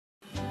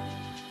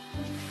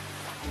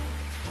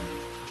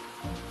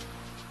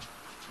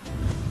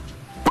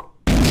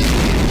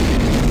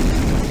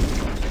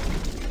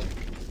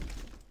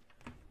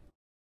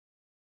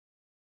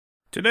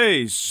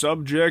Today's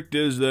subject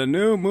is the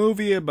new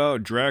movie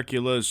about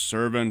Dracula's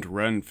servant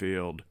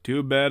Renfield.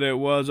 Too bad it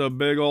was a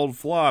big old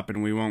flop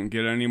and we won't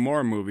get any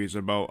more movies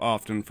about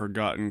often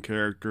forgotten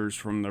characters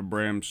from the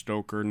Bram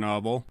Stoker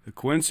novel. The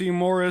Quincy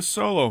Morris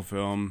solo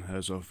film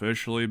has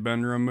officially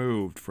been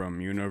removed from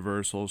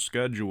Universal's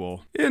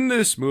schedule. In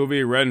this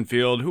movie,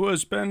 Renfield, who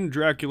has been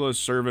Dracula's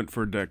servant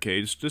for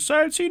decades,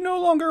 decides he no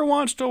longer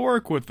wants to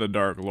work with the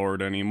Dark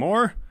Lord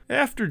anymore.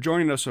 After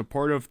joining a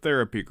supportive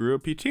therapy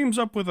group, he teams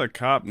up with a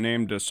cop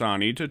named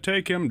Dasani to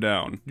take him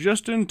down.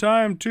 Just in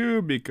time,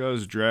 too,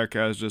 because Drac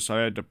has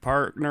decided to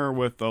partner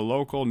with the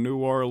local New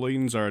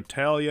Orleans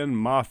Italian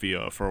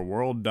mafia for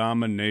world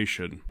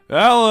domination.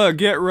 I'll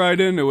get right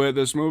into it.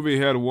 This movie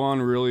had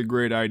one really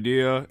great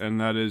idea, and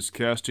that is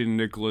casting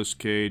Nicolas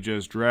Cage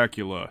as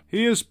Dracula.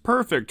 He is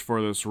perfect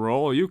for this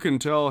role. You can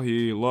tell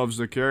he loves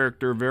the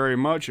character very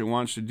much and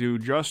wants to do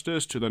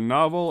justice to the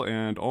novel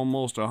and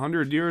almost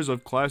 100 years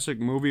of classic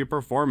movie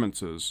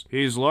performances.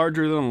 He's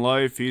larger than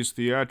life, he's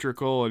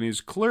theatrical, and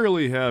he's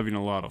clearly having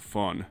a lot of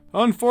fun.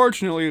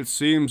 Unfortunately, it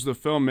seems the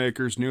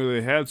filmmakers knew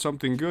they had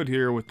something good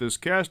here with this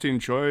casting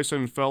choice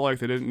and felt like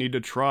they didn't need to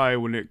try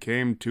when it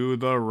came to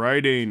the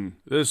writing.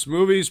 This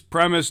movie's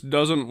premise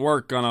doesn't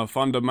work on a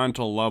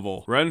fundamental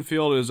level.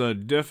 Renfield is a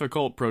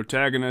difficult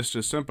protagonist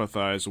to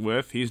sympathize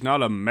with. He's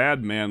not a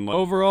madman.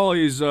 Overall,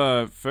 he's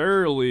a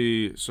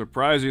fairly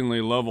surprisingly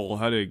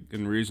level-headed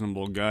and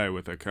reasonable guy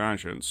with a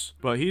conscience.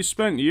 But he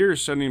spent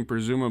years sending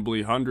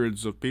presumably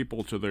hundreds of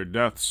people to their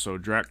deaths so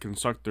Drac can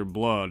suck their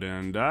blood,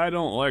 and I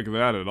don't like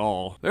that at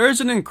all.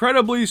 There's an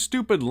incredibly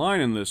stupid line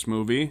in this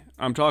movie.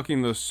 I'm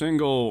talking the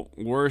single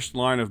worst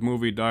line of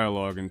movie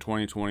dialogue in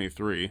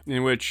 2023,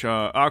 in which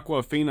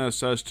Aquafina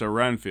says to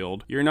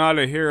Renfield, "You're not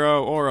a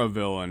hero or a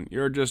villain.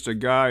 You're just a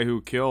guy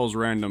who kills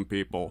random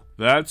people."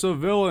 That's a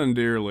villain,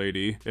 dear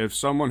lady. If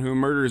someone who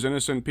murders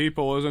innocent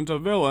people isn't a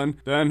villain,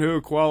 then who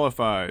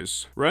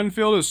qualifies?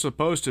 Renfield is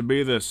supposed to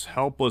be this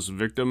helpless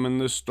victim in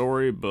this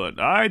story, but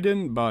I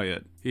didn't buy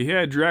it. He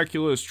had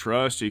Dracula's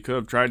trust, he could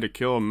have tried to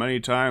kill him many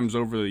times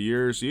over the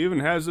years, he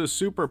even has this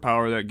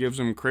superpower that gives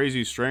him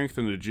crazy strength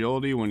and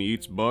agility when he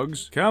eats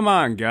bugs. Come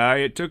on, guy,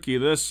 it took you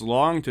this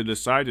long to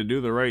decide to do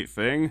the right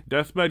thing?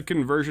 Deathbed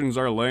conversions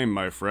are lame,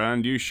 my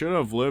friend, you should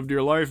have lived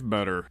your life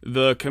better.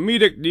 The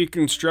comedic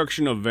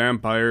deconstruction of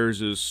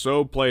vampires is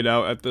so played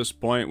out at this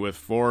point with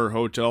 4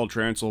 Hotel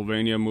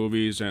Transylvania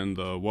movies and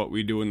the What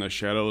We Do in the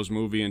Shadows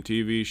movie and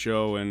TV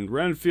show, and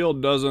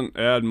Renfield doesn't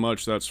add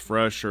much that's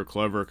fresh or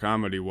clever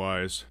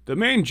comedy-wise. The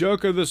main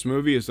joke of this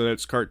movie is that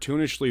it's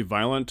cartoonishly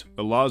violent,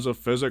 the laws of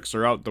physics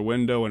are out the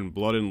window and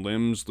blood and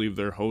limbs leave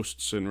their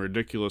hosts in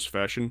ridiculous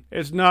fashion.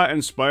 It's not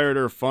inspired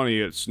or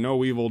funny, it's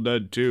no Evil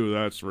Dead 2,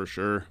 that's for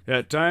sure.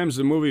 At times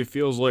the movie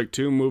feels like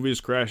 2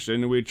 movies crashed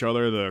into each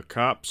other, the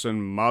cops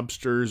and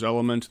mobsters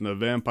element and the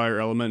vampire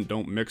element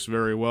don't mix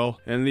very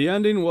well, and the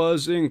ending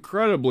was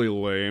incredibly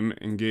lame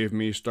and gave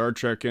me Star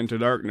Trek Into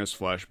Darkness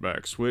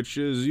flashbacks, which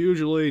is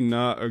usually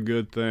not a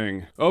good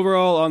thing.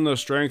 Overall, on the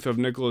strength of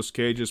Nicolas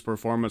Cage's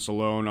performance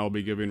alone, I'll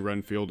be giving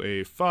Renfield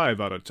a 5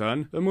 out of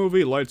 10. The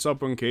movie lights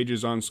up when Cage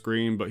is on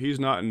screen, but he's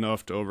not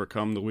enough to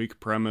overcome the weak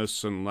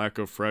premise and lack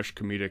of fresh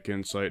comedic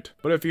insight.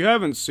 But if you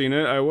haven't seen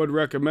it, I would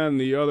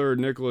recommend the other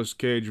Nicolas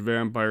Cage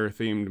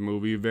vampire-themed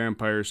movie,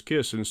 Vampire's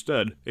Kiss,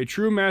 instead. A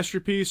true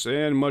masterpiece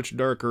and much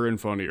darker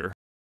and funnier.